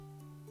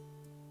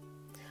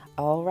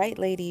All right,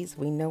 ladies,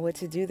 we know what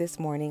to do this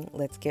morning.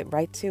 Let's get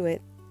right to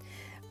it.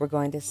 We're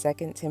going to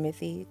Second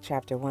Timothy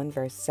chapter 1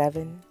 verse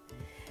 7,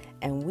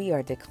 and we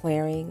are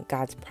declaring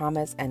God's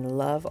promise and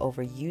love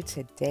over you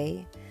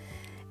today.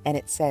 And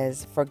it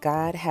says, "For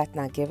God hath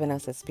not given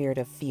us a spirit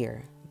of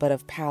fear, but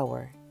of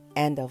power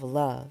and of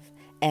love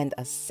and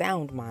a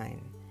sound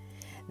mind."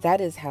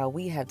 That is how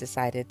we have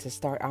decided to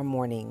start our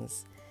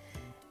mornings.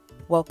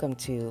 Welcome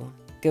to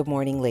Good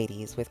Morning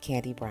Ladies with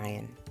Candy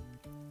Bryan.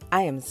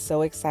 I am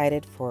so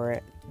excited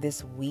for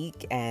this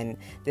week and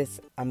this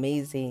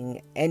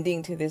amazing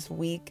ending to this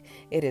week.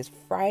 It is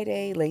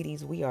Friday,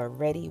 ladies. We are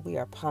ready. We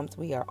are pumped.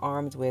 We are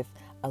armed with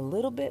a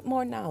little bit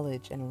more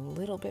knowledge and a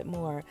little bit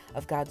more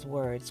of God's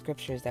word,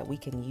 scriptures that we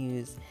can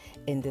use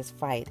in this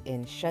fight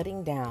in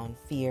shutting down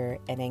fear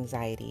and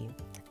anxiety.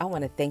 I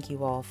want to thank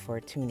you all for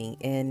tuning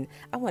in.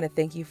 I want to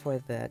thank you for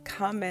the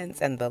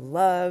comments and the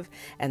love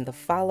and the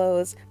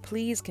follows.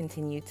 Please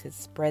continue to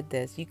spread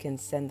this. You can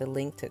send the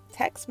link to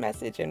text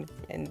message and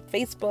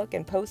Facebook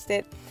and post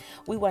it.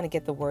 We want to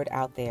get the word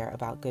out there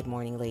about Good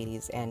Morning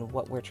Ladies and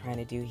what we're trying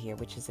to do here,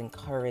 which is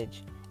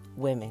encourage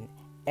women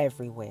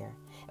everywhere.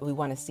 And we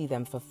want to see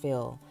them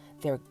fulfill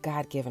their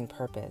God-given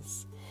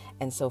purpose.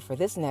 And so for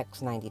this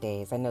next 90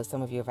 days, I know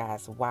some of you have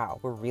asked, wow,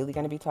 we're really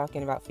going to be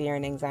talking about fear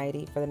and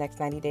anxiety for the next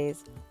 90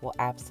 days? Well,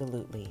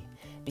 absolutely.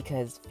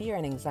 Because fear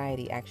and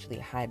anxiety actually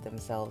hide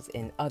themselves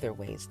in other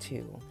ways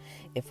too.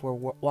 If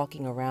we're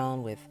walking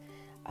around with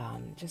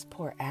just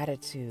poor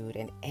attitude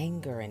and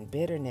anger and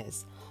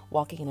bitterness,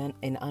 walking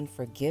in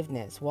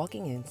unforgiveness,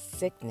 walking in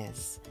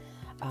sickness,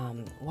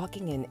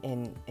 walking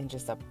in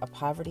just a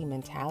poverty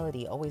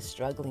mentality, always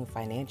struggling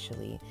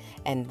financially,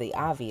 and the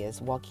obvious,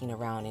 walking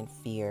around in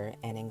fear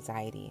and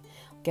anxiety.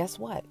 Guess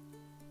what?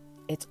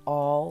 It's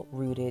all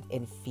rooted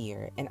in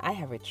fear. And I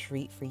have a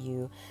treat for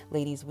you.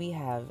 Ladies, we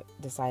have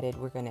decided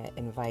we're going to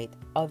invite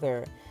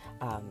other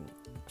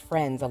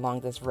friends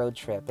along this road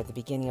trip. At the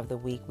beginning of the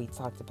week, we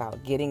talked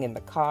about getting in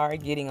the car,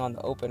 getting on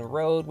the open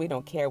road. We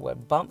don't care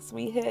what bumps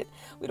we hit.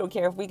 We don't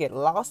care if we get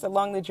lost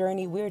along the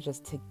journey. We're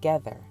just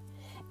together.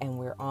 And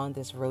we're on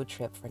this road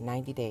trip for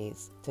 90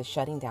 days to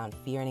shutting down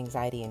fear and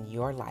anxiety in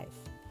your life.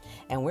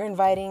 And we're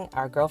inviting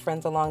our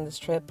girlfriends along this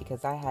trip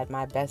because I had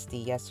my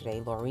bestie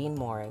yesterday, Laureen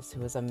Morris,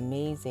 who is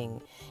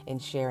amazing in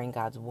sharing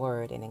God's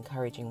word and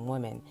encouraging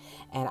women.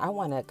 And I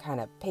want to kind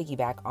of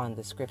piggyback on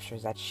the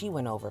scriptures that she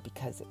went over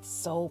because it's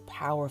so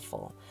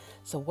powerful.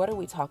 So what are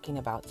we talking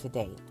about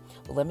today?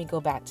 Well, let me go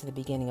back to the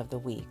beginning of the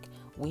week.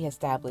 We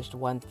established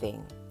one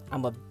thing.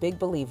 I'm a big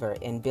believer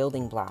in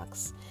building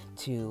blocks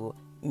to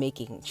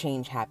making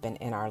change happen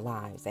in our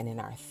lives and in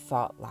our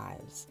thought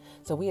lives.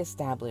 So we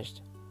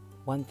established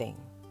one thing.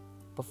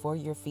 Before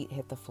your feet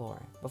hit the floor,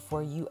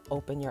 before you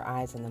open your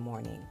eyes in the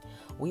morning,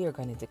 we are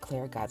going to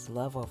declare God's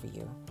love over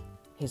you,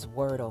 his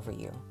word over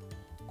you.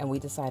 And we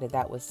decided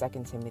that was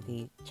 2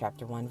 Timothy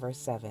chapter 1 verse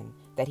 7,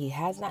 that he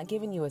has not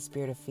given you a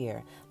spirit of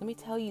fear. Let me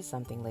tell you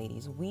something,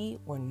 ladies. We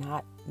were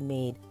not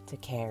made to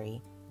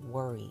carry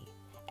worry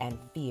and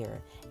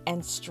fear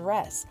and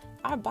stress.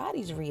 Our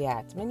bodies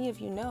react. Many of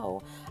you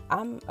know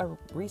I'm a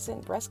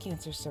recent breast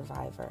cancer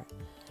survivor.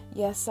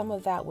 Yes, some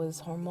of that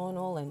was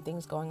hormonal and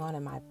things going on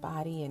in my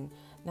body and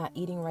not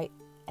eating right.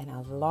 And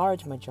a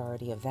large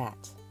majority of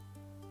that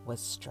was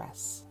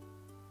stress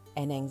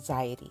and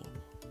anxiety.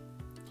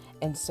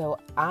 And so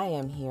I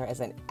am here as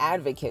an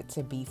advocate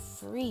to be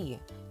free,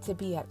 to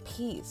be at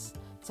peace,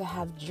 to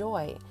have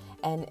joy.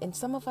 And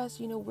some of us,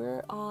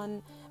 we're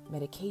on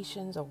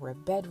medications or we're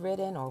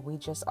bedridden or we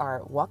just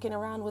are walking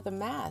around with a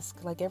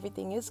mask like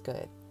everything is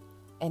good.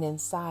 And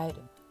inside,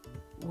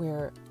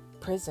 we're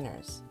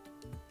prisoners.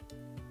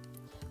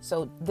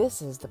 So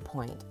this is the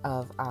point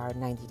of our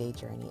 90-day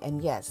journey.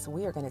 And yes,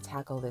 we are going to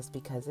tackle this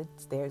because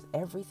there's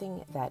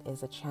everything that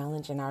is a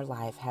challenge in our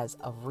life has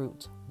a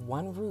root,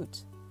 one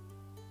root,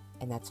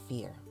 and that's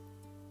fear.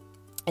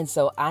 And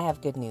so I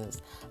have good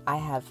news. I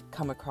have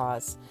come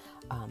across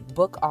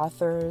book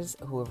authors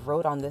who have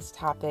wrote on this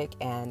topic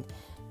and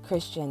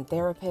Christian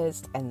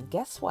therapists. And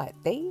guess what?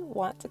 They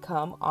want to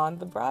come on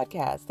the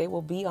broadcast. They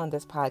will be on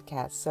this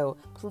podcast. So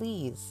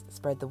please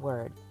spread the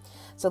word.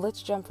 So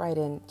let's jump right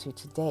into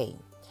today.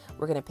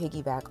 We're going to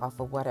piggyback off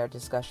of what our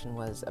discussion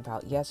was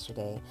about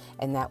yesterday,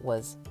 and that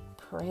was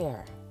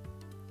prayer.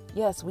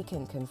 Yes, we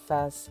can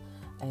confess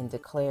and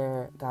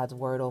declare God's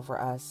word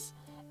over us,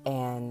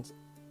 and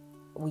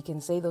we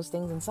can say those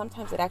things, and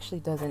sometimes it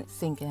actually doesn't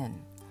sink in.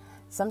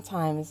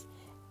 Sometimes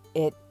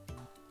it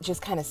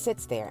just kind of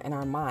sits there in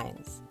our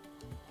minds,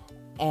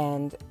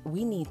 and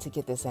we need to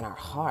get this in our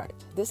heart.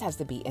 This has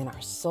to be in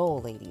our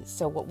soul, ladies.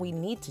 So what we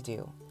need to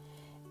do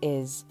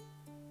is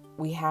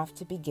we have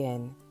to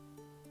begin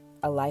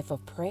a life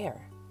of prayer,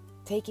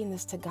 taking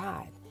this to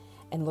God.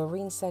 And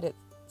Laureen said it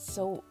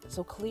so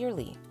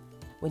clearly.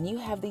 When you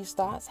have these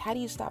thoughts, how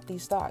do you stop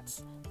these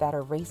thoughts that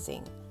are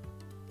racing?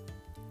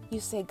 You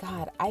say,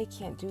 God, I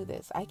can't do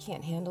this. I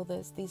can't handle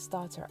this. These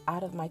thoughts are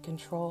out of my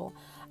control.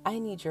 I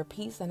need your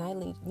peace and I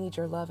need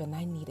your love and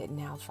I need it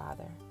now,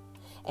 Father.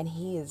 And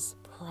he is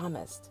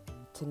promised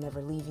to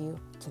never leave you,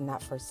 to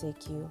not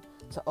forsake you,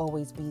 to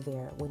always be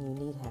there when you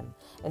need him.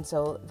 And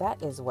so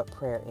that is what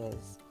prayer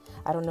is.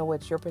 I don't know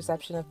what your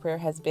perception of prayer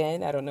has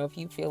been. I don't know if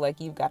you feel like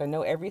you've got to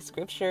know every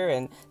scripture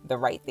and the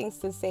right things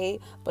to say.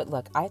 But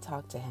look, I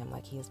talk to him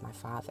like he is my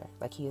father,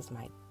 like he is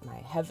my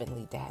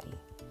heavenly daddy.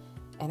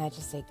 And I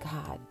just say,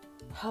 God,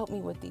 help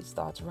me with these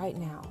thoughts right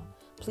now.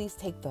 Please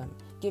take them.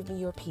 Give me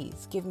your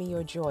peace. Give me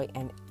your joy.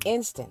 And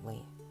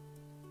instantly,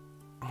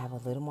 I have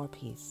a little more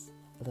peace,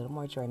 a little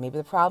more joy. Maybe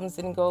the problems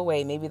didn't go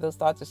away. Maybe those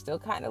thoughts are still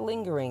kind of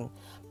lingering.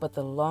 But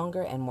the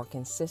longer and more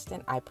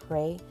consistent I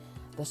pray,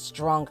 the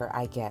stronger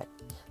I get.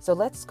 So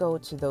let's go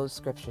to those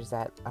scriptures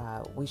that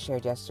we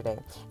shared yesterday.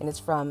 And it's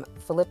from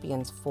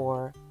Philippians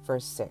 4,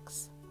 verse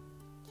 6.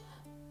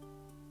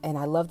 And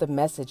I love the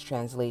Message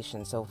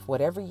translation. So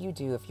whatever you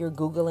do, if you're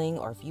Googling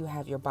or if you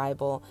have your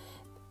Bible,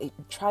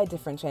 try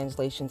different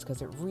translations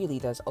because it really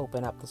does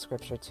open up the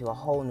scripture to a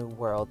whole new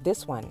world.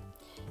 This one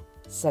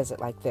says it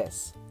like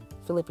this.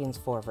 Philippians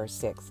 4, verse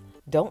 6.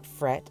 Don't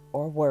fret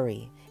or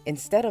worry.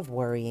 Instead of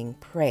worrying,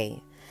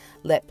 pray.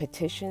 Let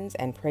petitions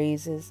and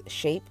praises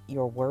shape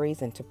your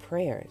worries into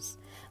prayers,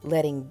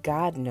 letting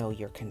God know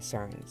your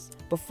concerns.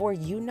 Before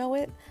you know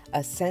it,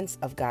 a sense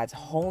of God's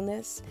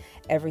wholeness,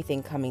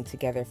 everything coming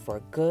together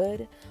for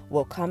good,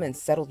 will come and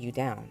settle you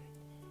down.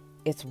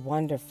 It's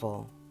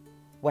wonderful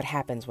what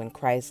happens when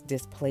Christ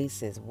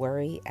displaces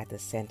worry at the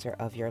center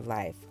of your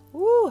life.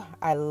 Woo,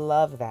 I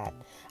love that.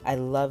 I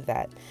love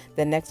that.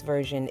 The next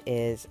version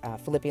is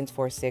Philippians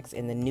 4:6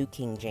 in the New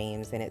King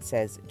James, and it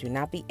says, do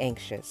not be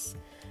anxious,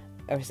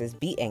 or it says,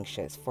 be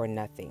anxious for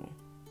nothing,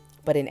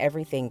 but in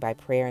everything by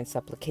prayer and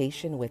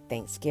supplication with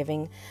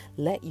thanksgiving,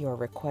 let your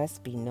requests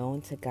be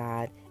known to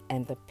God,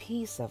 and the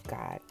peace of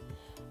God,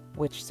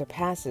 which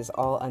surpasses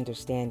all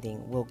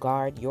understanding, will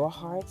guard your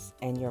hearts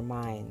and your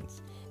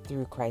minds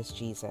through Christ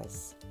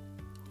Jesus.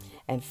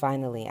 And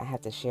finally, I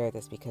have to share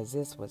this because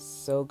this was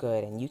so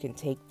good, and you can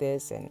take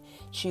this and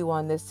chew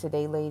on this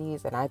today,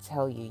 ladies, and I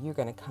tell you, you're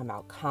going to come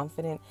out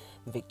confident,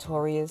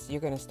 victorious.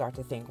 You're going to start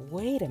to think,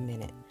 wait a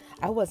minute,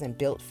 I wasn't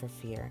built for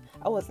fear.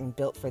 I wasn't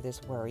built for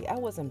this worry. I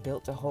wasn't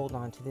built to hold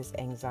on to this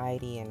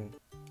anxiety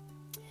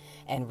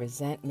and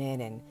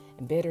resentment and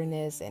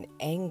bitterness and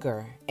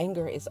anger.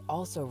 Anger is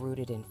also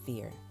rooted in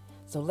fear.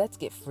 So let's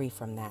get free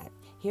from that.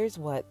 Here's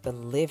what the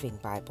Living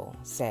Bible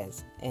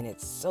says, and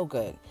it's so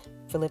good.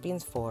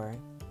 Philippians 4,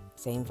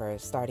 same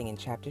verse, starting in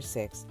chapter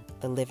 6,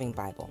 the Living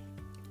Bible.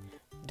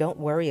 Don't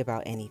worry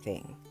about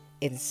anything.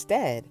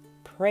 Instead,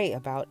 pray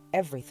about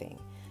everything.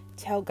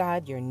 Tell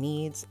God your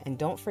needs and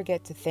don't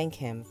forget to thank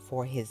Him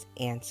for His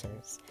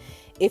answers.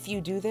 If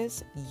you do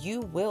this,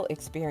 you will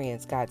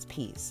experience God's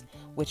peace,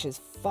 which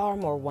is far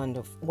more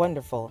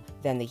wonderful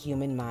than the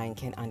human mind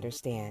can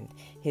understand.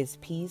 His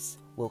peace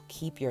will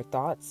keep your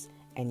thoughts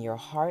and your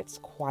hearts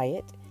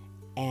quiet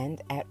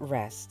and at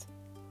rest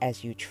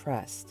as you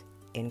trust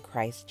in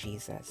Christ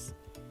Jesus.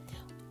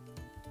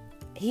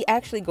 He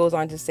actually goes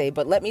on to say,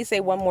 but let me say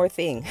one more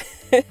thing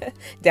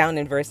down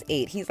in verse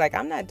 8. He's like,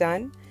 I'm not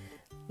done.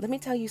 Let me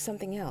tell you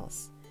something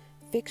else.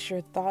 Fix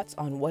your thoughts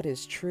on what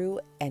is true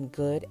and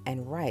good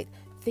and right.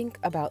 Think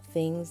about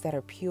things that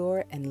are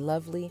pure and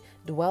lovely.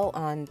 Dwell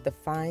on the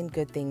fine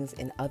good things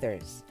in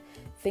others.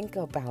 Think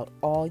about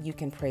all you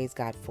can praise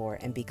God for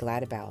and be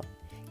glad about.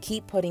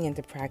 Keep putting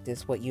into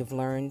practice what you've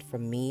learned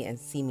from me and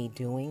see me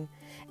doing,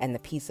 and the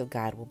peace of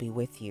God will be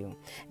with you.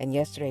 And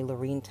yesterday,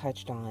 Lorene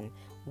touched on,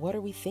 what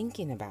are we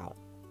thinking about?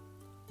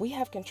 We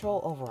have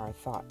control over our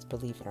thoughts,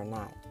 believe it or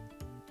not.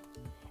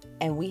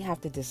 And we have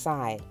to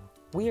decide,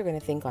 we are going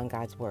to think on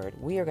God's word.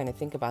 We are going to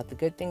think about the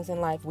good things in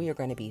life. We are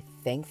going to be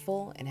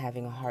thankful and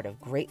having a heart of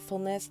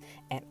gratefulness.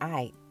 And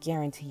I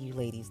guarantee you,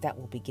 ladies, that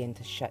will begin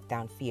to shut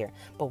down fear.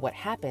 But what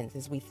happens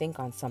is we think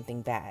on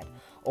something bad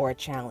or a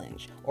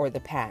challenge or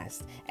the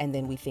past. And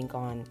then we think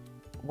on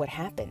what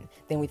happened.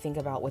 Then we think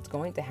about what's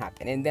going to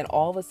happen. And then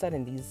all of a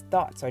sudden, these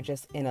thoughts are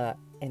just they're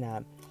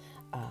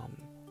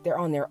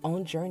on their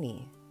own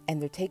journey.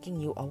 And they're taking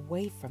you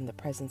away from the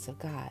presence of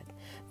God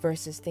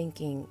versus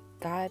thinking,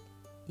 God,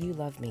 you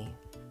love me.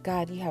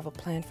 God, you have a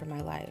plan for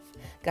my life.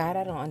 God,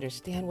 I don't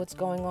understand what's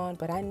going on,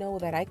 but I know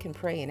that I can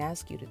pray and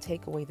ask you to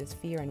take away this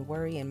fear and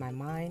worry in my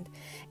mind,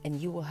 and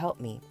you will help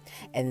me.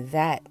 And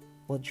that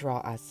will draw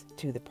us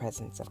to the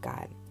presence of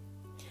God.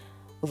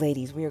 Well,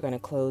 ladies, we are going to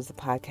close the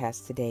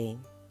podcast today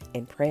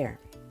in prayer.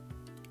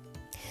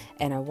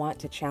 And I want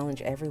to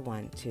challenge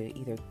everyone to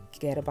either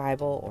get a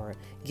Bible or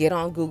get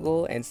on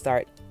Google and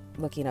start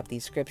looking up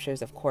these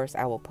scriptures. Of course,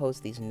 I will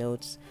post these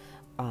notes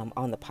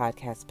on the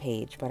podcast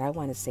page, but I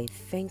want to say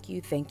thank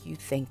you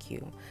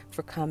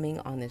for coming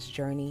on this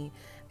journey,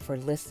 for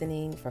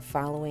listening, for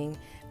following.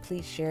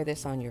 Please share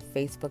this on your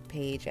Facebook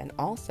page. And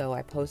also,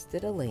 I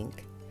posted a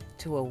link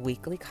to a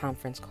weekly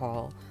conference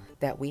call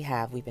that we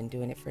have. We've been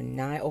doing it for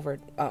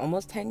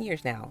almost 10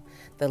 years now,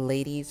 the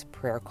Ladies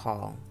Prayer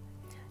Call.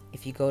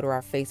 If you go to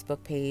our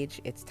Facebook page,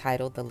 it's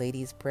titled The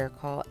Ladies Prayer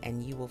Call,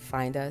 and you will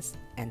find us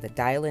and the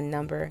dial-in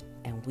number,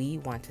 and we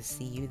want to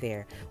see you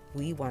there.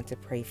 We want to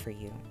pray for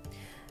you.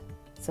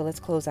 So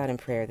let's close out in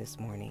prayer this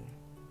morning.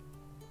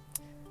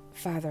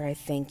 Father, I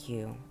thank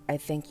you. I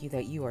thank you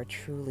that you are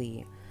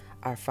truly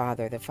our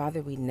Father, the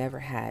Father we never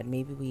had.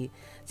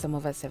 Some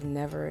of us have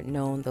never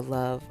known the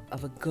love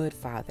of a good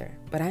Father.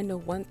 But I know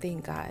one thing,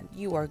 God,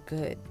 you are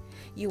good.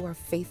 You are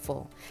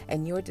faithful,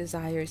 and your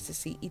desire is to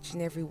see each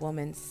and every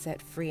woman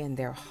set free in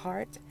their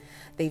heart.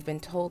 They've been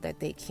told that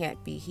they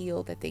can't be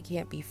healed, that they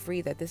can't be free,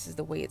 that this is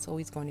the way it's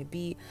always going to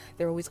be.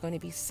 They're always going to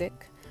be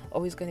sick,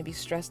 always going to be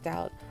stressed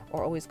out,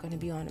 or always going to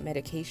be on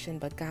medication.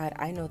 But God,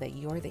 I know that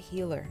you're the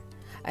healer.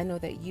 I know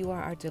that you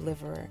are our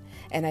deliverer.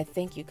 And I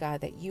thank you,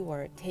 God, that you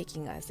are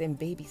taking us in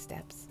baby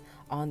steps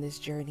on this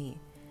journey,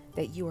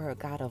 that you are a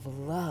God of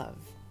love.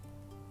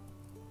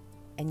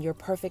 And your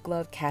perfect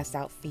love casts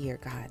out fear,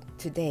 God.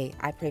 Today,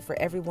 I pray for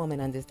every woman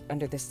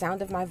under the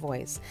sound of my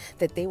voice,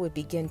 that they would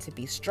begin to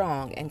be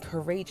strong and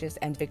courageous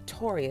and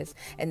victorious,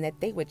 and that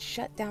they would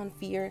shut down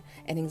fear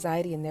and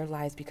anxiety in their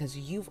lives because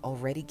you've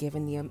already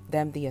given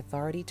them the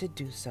authority to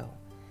do so.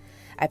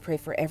 I pray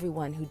for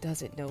everyone who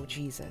doesn't know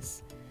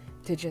Jesus,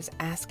 to just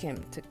ask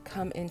him to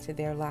come into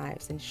their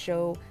lives and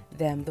show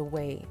them the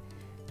way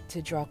to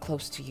draw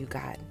close to you,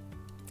 God.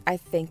 I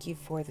thank you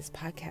for this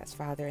podcast,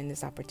 Father, and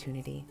this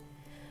opportunity.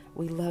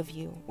 We love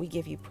you. We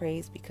give you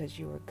praise because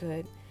you are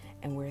good,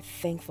 and we're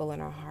thankful in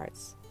our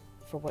hearts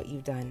for what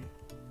you've done.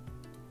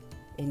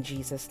 In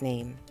Jesus'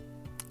 name,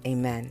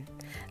 amen.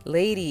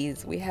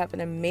 Ladies, we have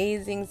an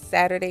amazing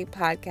Saturday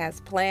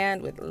podcast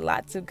planned with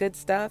lots of good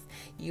stuff.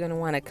 You're going to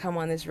want to come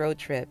on this road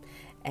trip,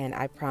 and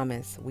I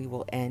promise we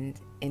will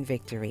end in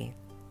victory.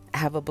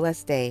 Have a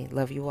blessed day.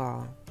 Love you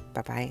all.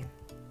 Bye-bye.